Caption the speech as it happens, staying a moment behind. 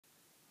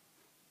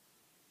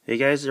Hey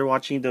guys, you're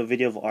watching the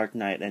video of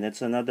Arknight, and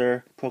it's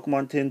another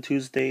Pokemon Tin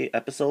Tuesday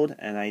episode,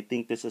 and I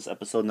think this is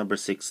episode number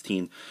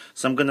 16.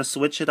 So I'm gonna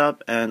switch it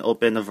up and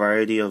open a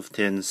variety of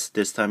tins,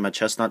 this time a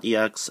Chesnaught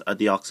EX, a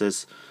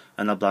Deoxys,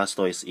 and a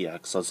Blastoise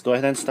EX. So let's go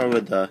ahead and start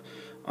with the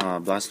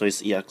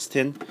Blastoise EX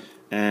tin,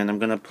 and I'm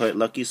gonna put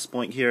Lucky's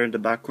Point here in the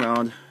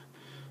background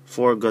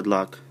for good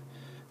luck.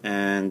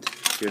 And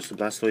here's the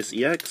Blastoise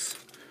EX.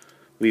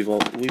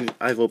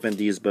 I've opened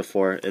these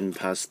before in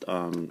past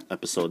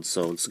episodes,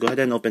 so let's go ahead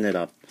and open it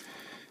up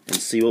and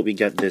see what we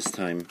get this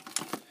time.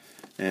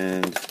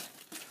 And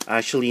I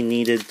actually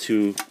needed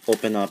to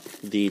open up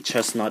the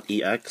Chesnaught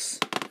EX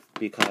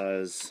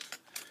because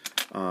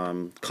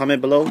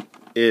comment below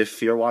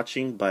if you're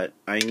watching, but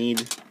I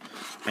needed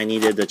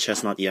the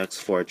Chesnaught EX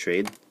for a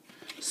trade.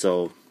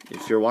 So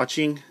if you're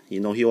watching, you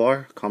know who you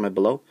are, comment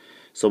below.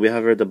 So we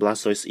have here the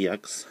Blastoise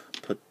EX.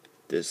 Put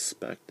this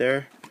back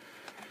there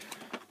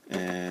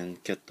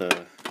and get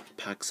the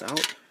packs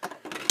out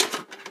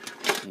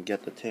and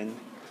get the tin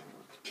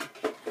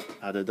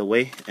out of the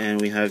way.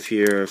 And we have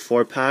here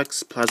 4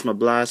 packs, Plasma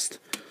Blast,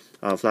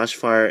 Flash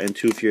Fire, and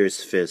 2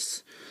 Furious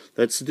Fists.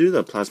 Let's do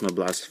the Plasma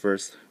Blast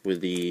first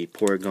with the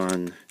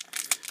Porygon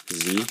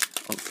Z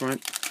up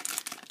front.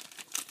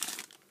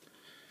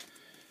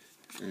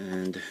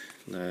 And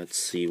let's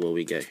see what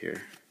we get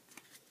here.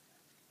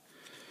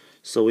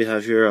 So we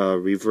have here a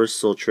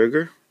Reversal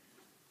Trigger,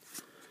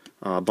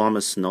 Bomb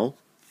of Snow,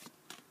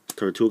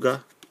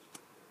 Tortuga,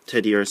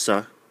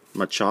 Teddiursa,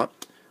 Machop,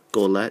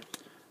 Golett,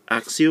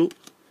 Axew,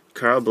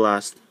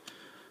 Carablast,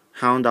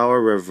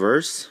 Houndour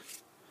Reverse,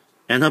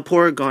 and a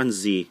Porygon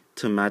Z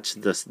to match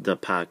the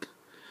pack.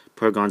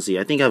 Porygon Z.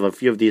 I think I have a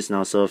few of these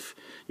now, so if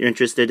you're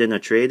interested in a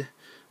trade,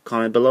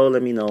 comment below,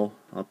 let me know.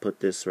 I'll put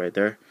this right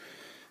there.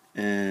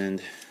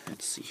 And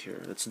let's see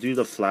here. Let's do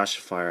the Flash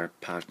Fire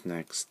pack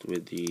next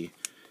with the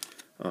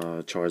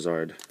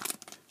Charizard,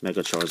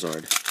 Mega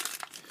Charizard.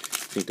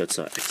 I think that's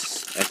a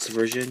X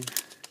version.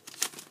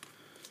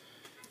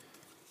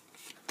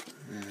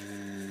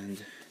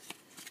 And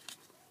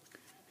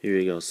here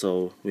we go.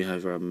 So we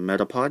have our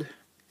Metapod,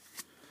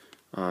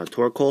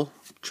 Torkoal.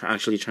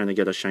 Actually trying to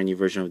get a shiny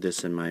version of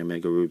this in my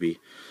Mega Ruby.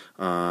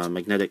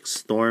 Magnetic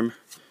Storm,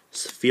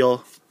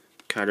 Spheal,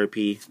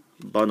 Caterpie,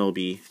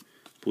 Bunnelby,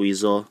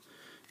 Buizel,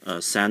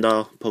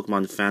 Sandal,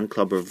 Pokemon Fan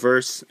Club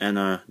Reverse, and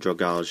a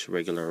Dragalge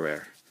regular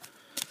rare.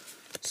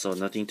 So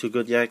nothing too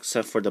good yet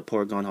except for the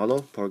Porygon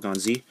Holo, Porygon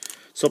Z.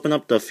 Let's open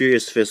up the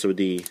Furious Fist with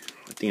the,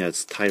 I think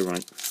that's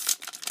Tyrant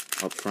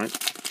up front.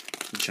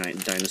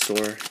 Giant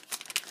dinosaur.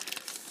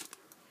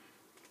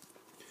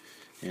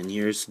 And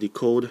here's the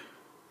code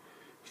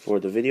for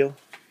the video.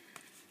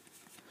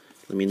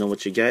 Let me know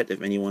what you get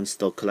if anyone's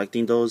still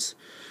collecting those.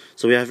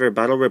 So we have our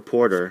Battle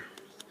Reporter,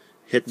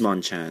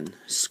 Hitmonchan,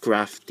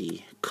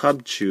 Scrafty,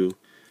 Cubchoo,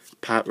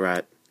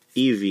 Patrat,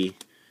 Eevee,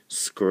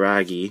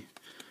 Scraggy,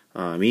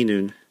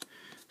 Minun,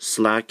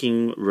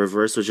 Slacking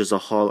Reverse, which is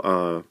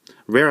a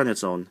rare on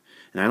its own,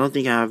 and I don't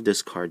think I have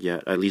this card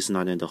yet, at least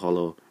not in the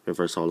holo,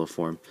 reverse holo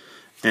form,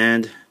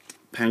 and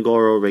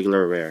Pangoro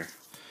regular rare.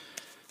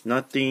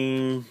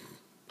 Nothing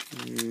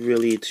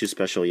really too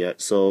special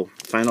yet, so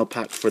final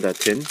pack for that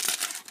tin.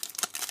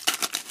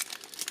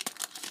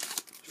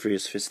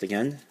 Furious Fist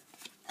again.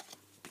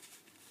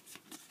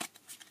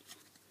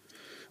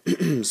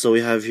 So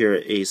we have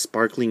here a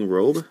Sparkling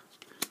Robe,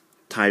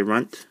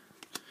 Tyrant.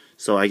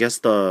 So I guess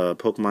the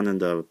Pokemon in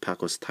the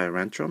pack was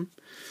Tyrantrum,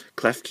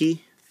 Klefki,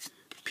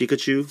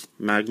 Pikachu,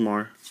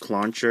 Magmar,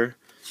 Clauncher,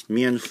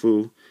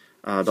 Mienfoo,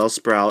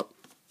 Bellsprout,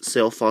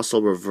 Sail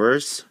Fossil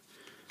Reverse,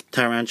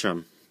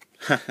 Tyrantrum,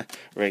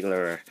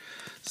 regular rare.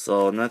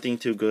 So nothing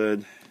too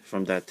good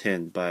from that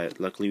tin,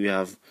 but luckily we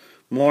have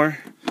more.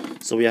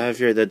 So we have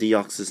here the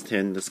Deoxys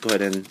tin. Let's go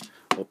ahead and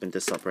open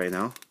this up right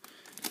now,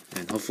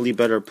 and hopefully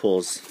better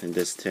pulls in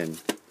this tin.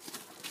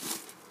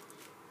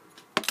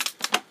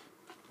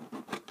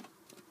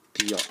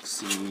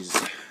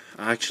 Deoxys.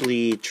 I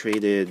actually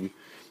traded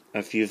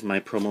a few of my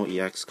promo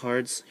EX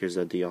cards. Here's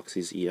a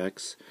Deoxys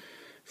EX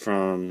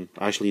from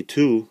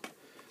to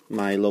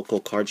my local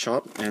card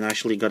shop, and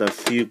actually got a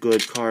few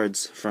good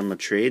cards from a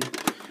trade.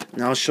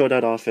 And I'll show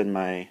that off in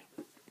my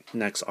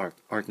next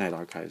Arknight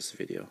Archives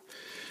video.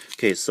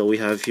 Okay, so we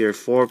have here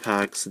 4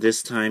 packs.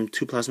 This time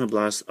 2 Plasma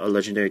Blasts, a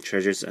Legendary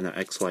Treasures, and an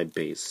XY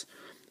base.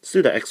 Let's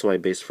do the XY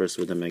base first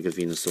with the Mega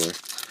Venusaur.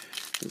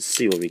 Let's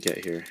see what we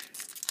get here.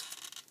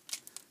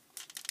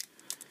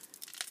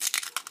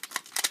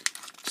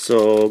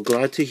 So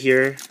glad to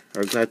hear,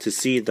 or glad to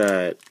see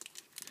that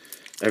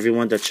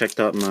everyone that checked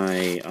out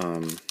my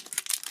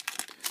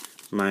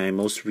my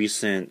most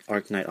recent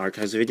Arknight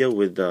Archives video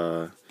with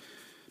the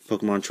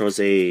Pokemon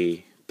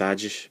Troze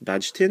badge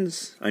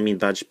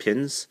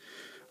pins.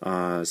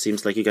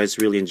 Seems like you guys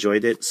really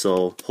enjoyed it,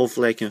 so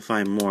hopefully I can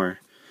find more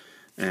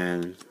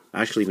and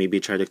actually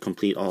maybe try to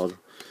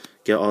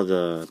get all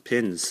the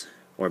pins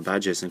or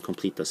badges and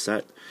complete the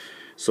set.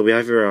 So we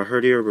have here a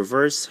Herdier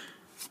Reverse,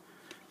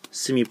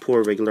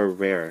 Simipour regular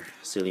rare,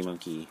 Silly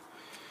Monkey.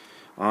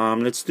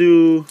 Let's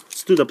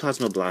Let's do the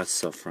Plasma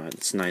Blast up front.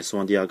 It's nice.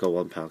 One Dialga,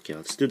 one Palkia.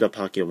 Let's do the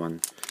Palkia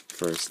one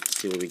first.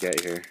 See what we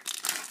get here.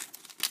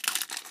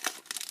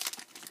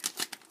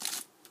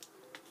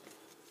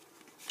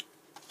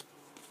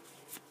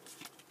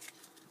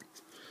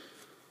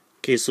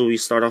 Okay, so we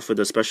start off with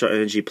the Special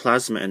Energy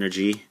Plasma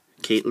Energy,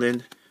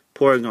 Caitlyn,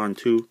 Porygon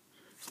 2,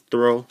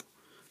 Throw,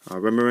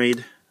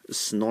 Remoraid,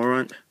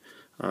 Snorunt,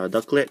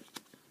 Ducklet,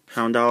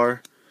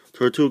 Houndour,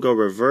 Tortuga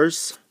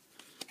Reverse,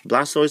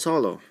 Blastoise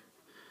Holo.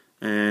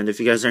 And if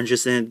you guys are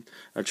interested in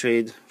a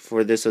trade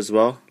for this as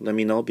well, let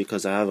me know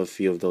because I have a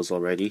few of those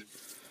already.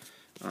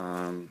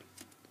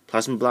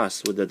 Plasma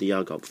Blast with the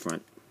Dialga up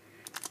front.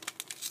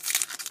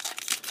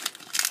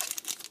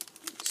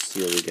 Let's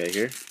see what we get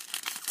here.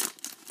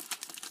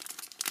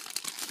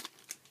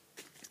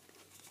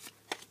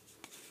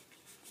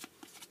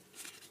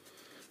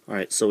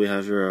 Alright, so we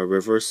have your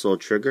Reversal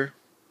Trigger,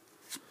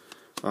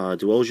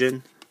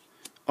 Duosion,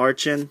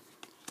 Archen,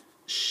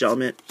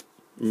 Shelmet,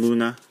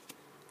 Muna,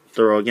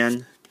 Throw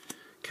again,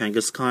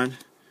 Kangaskhan,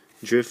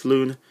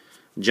 Drifloon,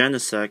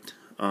 Genesect,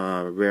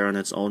 rare on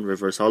its own,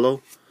 Reverse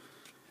Holo,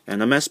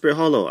 and a Mesprit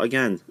Holo.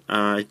 Again,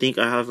 I think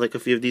I have like a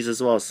few of these as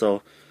well,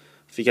 so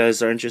if you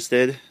guys are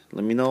interested,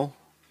 let me know.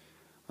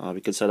 We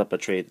could set up a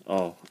trade.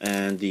 Oh,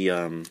 and the,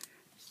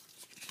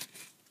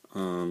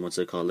 what's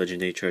it called?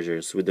 Legendary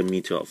Treasures with the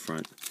Mewtwo up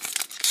front.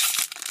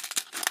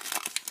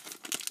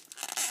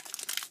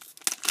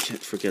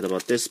 Can't forget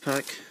about this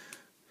pack.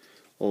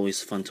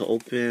 Always fun to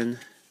open.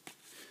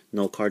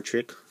 No card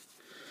trick.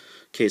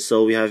 Okay,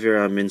 so we have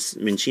your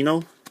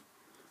Minchino,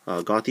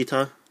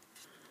 Gothita,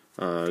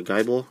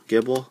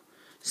 Gibble,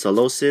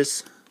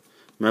 Solosis,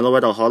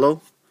 Meloetta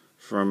Holo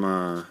from,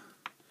 oh,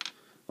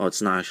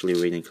 it's not actually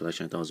a Rating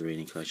Collection, I thought it was a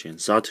Rating Collection.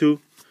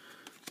 Xatu,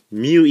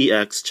 Mew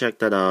EX, check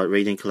that out,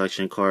 Rating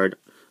Collection card,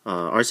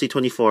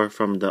 RC24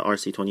 from the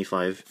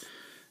RC25,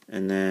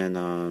 and then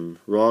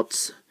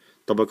Ralts,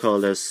 Double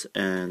Colorless,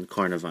 and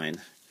Carnivine.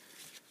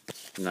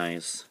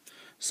 Nice.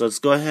 So let's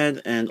go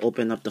ahead and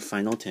open up the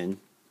final tin,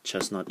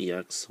 Chesnaught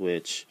EX,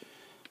 which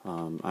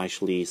I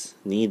actually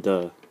need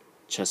the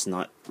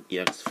Chesnaught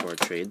EX for a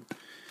trade.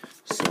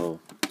 So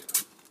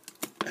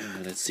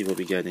let's see what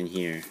we get in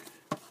here.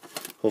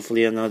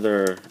 Hopefully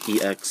another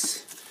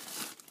EX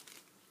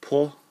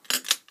pull,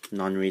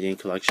 non-reading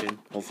collection,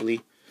 hopefully.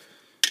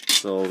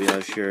 So we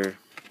have here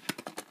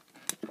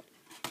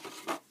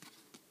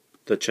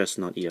the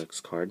Chesnaught EX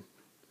card.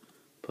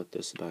 Put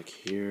this back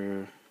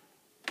here.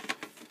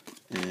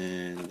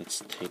 And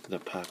let's take the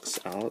packs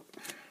out.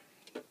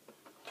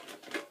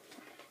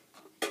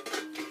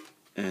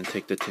 And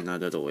take the tin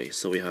out of the way.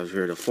 So we have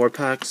here the 4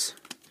 packs.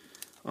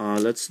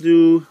 Let's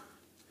do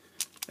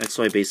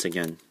XY base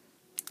again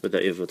with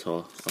the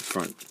Yveltal up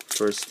front.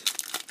 First,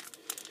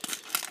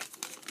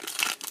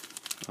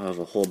 I have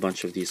a whole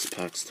bunch of these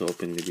packs to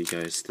open with you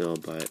guys still,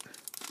 but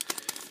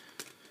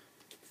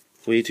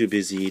way too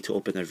busy to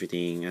open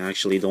everything. I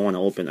actually don't want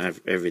to open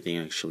everything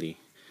actually.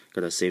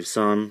 Gotta save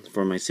some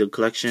for my sealed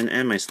collection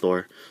and my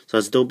store. So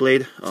that's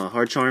Doublade,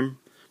 Hard Charm,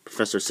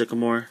 Professor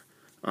Sycamore,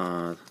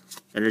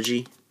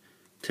 Energy,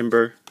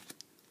 Timber,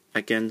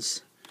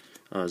 Ekans,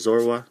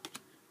 Zorua,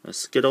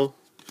 Skittle,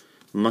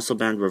 Muscle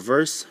Band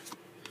Reverse,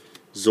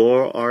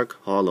 Zoroark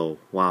Holo.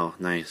 Wow,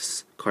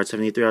 nice. Card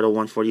 73 out of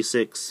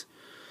 146.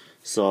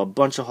 So a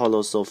bunch of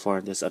holos so far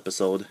in this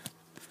episode.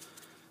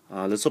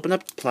 Let's open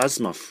up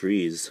Plasma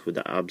Freeze with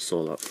the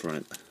Absol up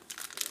front.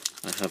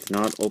 I have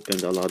not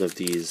opened a lot of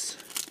these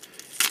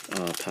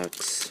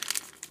packs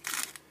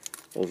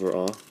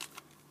overall.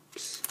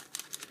 Oops.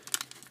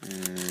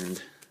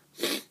 And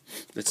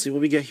let's see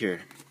what we get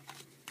here.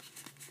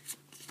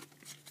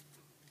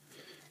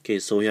 Okay,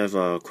 so we have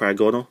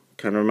Cryogonal.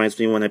 Kind of reminds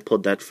me when I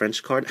pulled that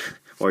French card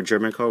or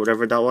German card,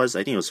 whatever that was.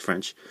 I think it was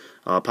French.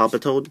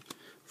 Palpitoad,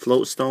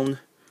 Floatstone,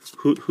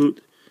 Hoot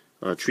Hoot,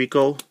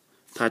 Trico,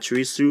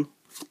 Pachirisu,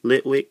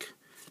 Litwick,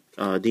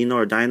 Dino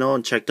or Dino,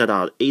 and check that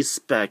out.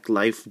 A-Spec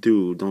Life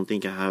Dew. Don't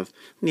think I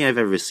think I've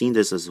ever seen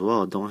this as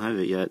well. Don't have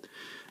it yet.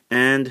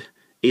 And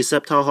a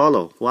Sceptile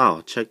Holo.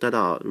 Wow, check that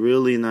out.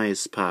 Really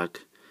nice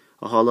pack.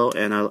 A Holo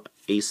and a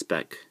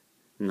A-Spec.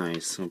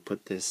 Nice. I'll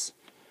put this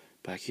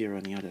back here,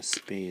 running out of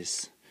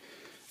space.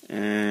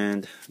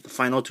 And the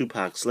final 2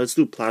 packs. Let's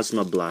do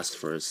Plasma Blast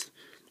first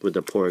with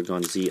the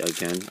Porygon Z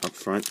again up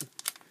front.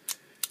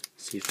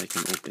 See if I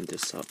can open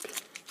this up.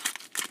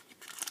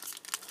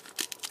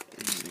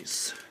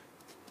 Nice.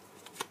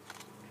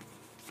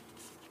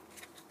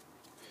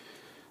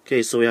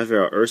 Okay, so we have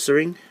our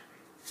Ursaring,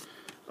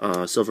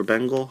 Silver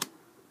Bengal,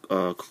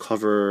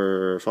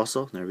 Cover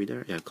Fossil, did I read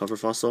there? Yeah, Cover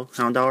Fossil,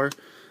 Houndour,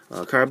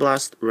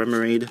 Carablast,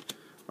 Remoraid,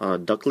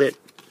 Ducklet,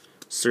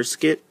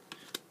 Surskit,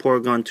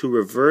 Porygon 2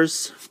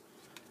 Reverse,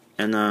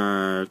 and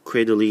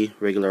Cradily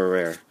Regular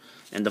Rare.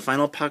 And the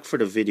final pack for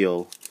the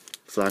video,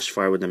 Flash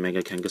Fire with the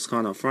Mega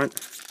Kangaskhan up front.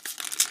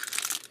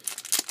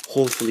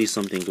 Hopefully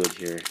something good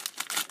here.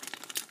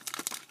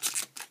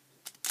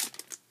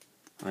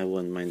 I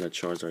wouldn't mind that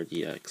Charizard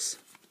EX.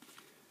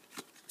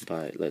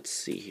 But let's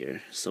see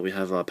here. So we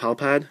have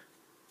Palpad,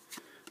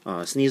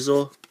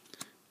 Sneasel,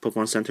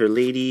 Pokemon Center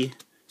Lady,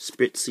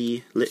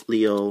 Spritzy,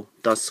 Litleo,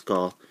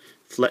 Duskull,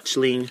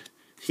 Fletchling,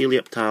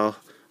 Helioptile,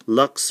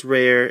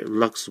 Luxray,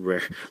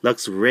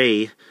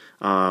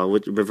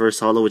 with Reverse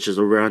Holo, which is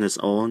a rare on its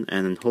own,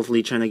 and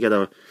hopefully trying to get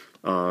a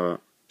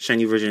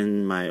shiny version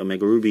in my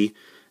Omega Ruby,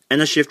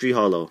 and a Shiftry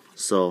Holo.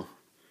 So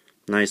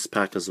nice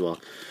pack as well.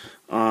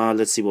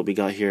 Let's see what we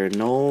got here.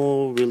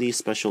 No really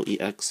special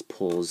EX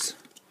pulls,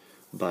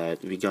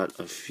 but we got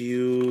a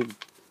few,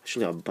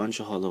 actually a bunch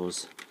of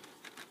holos.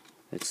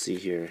 Let's see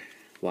here.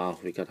 Wow,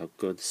 we got a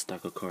good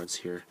stack of cards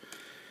here.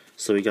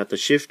 So we got the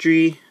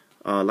Shiftry,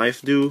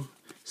 Life Dew,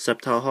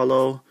 Sceptile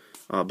Holo,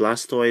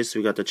 Blastoise.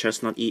 We got the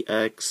Chesnaught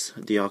EX,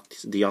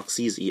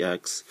 Deoxys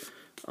EX,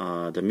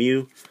 the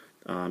Mew,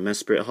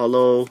 Mesprit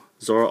Holo,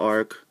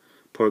 Zoroark,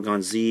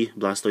 Porygon Z,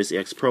 Blastoise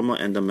EX Promo,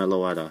 and the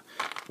Meloetta.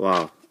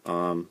 Wow.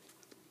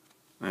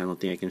 I don't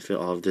think I can fit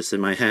all of this in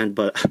my hand,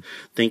 but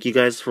thank you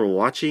guys for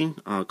watching.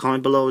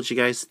 Comment below what you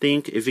guys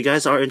think. If you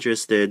guys are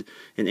interested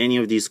in any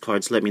of these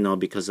cards, let me know,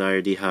 because I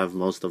already have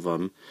most of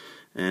them.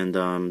 And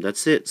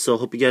that's it. So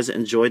hope you guys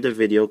enjoyed the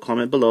video.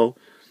 Comment below.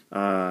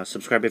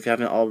 Subscribe if you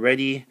haven't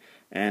already.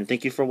 And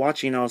thank you for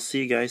watching. I'll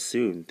see you guys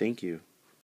soon. Thank you.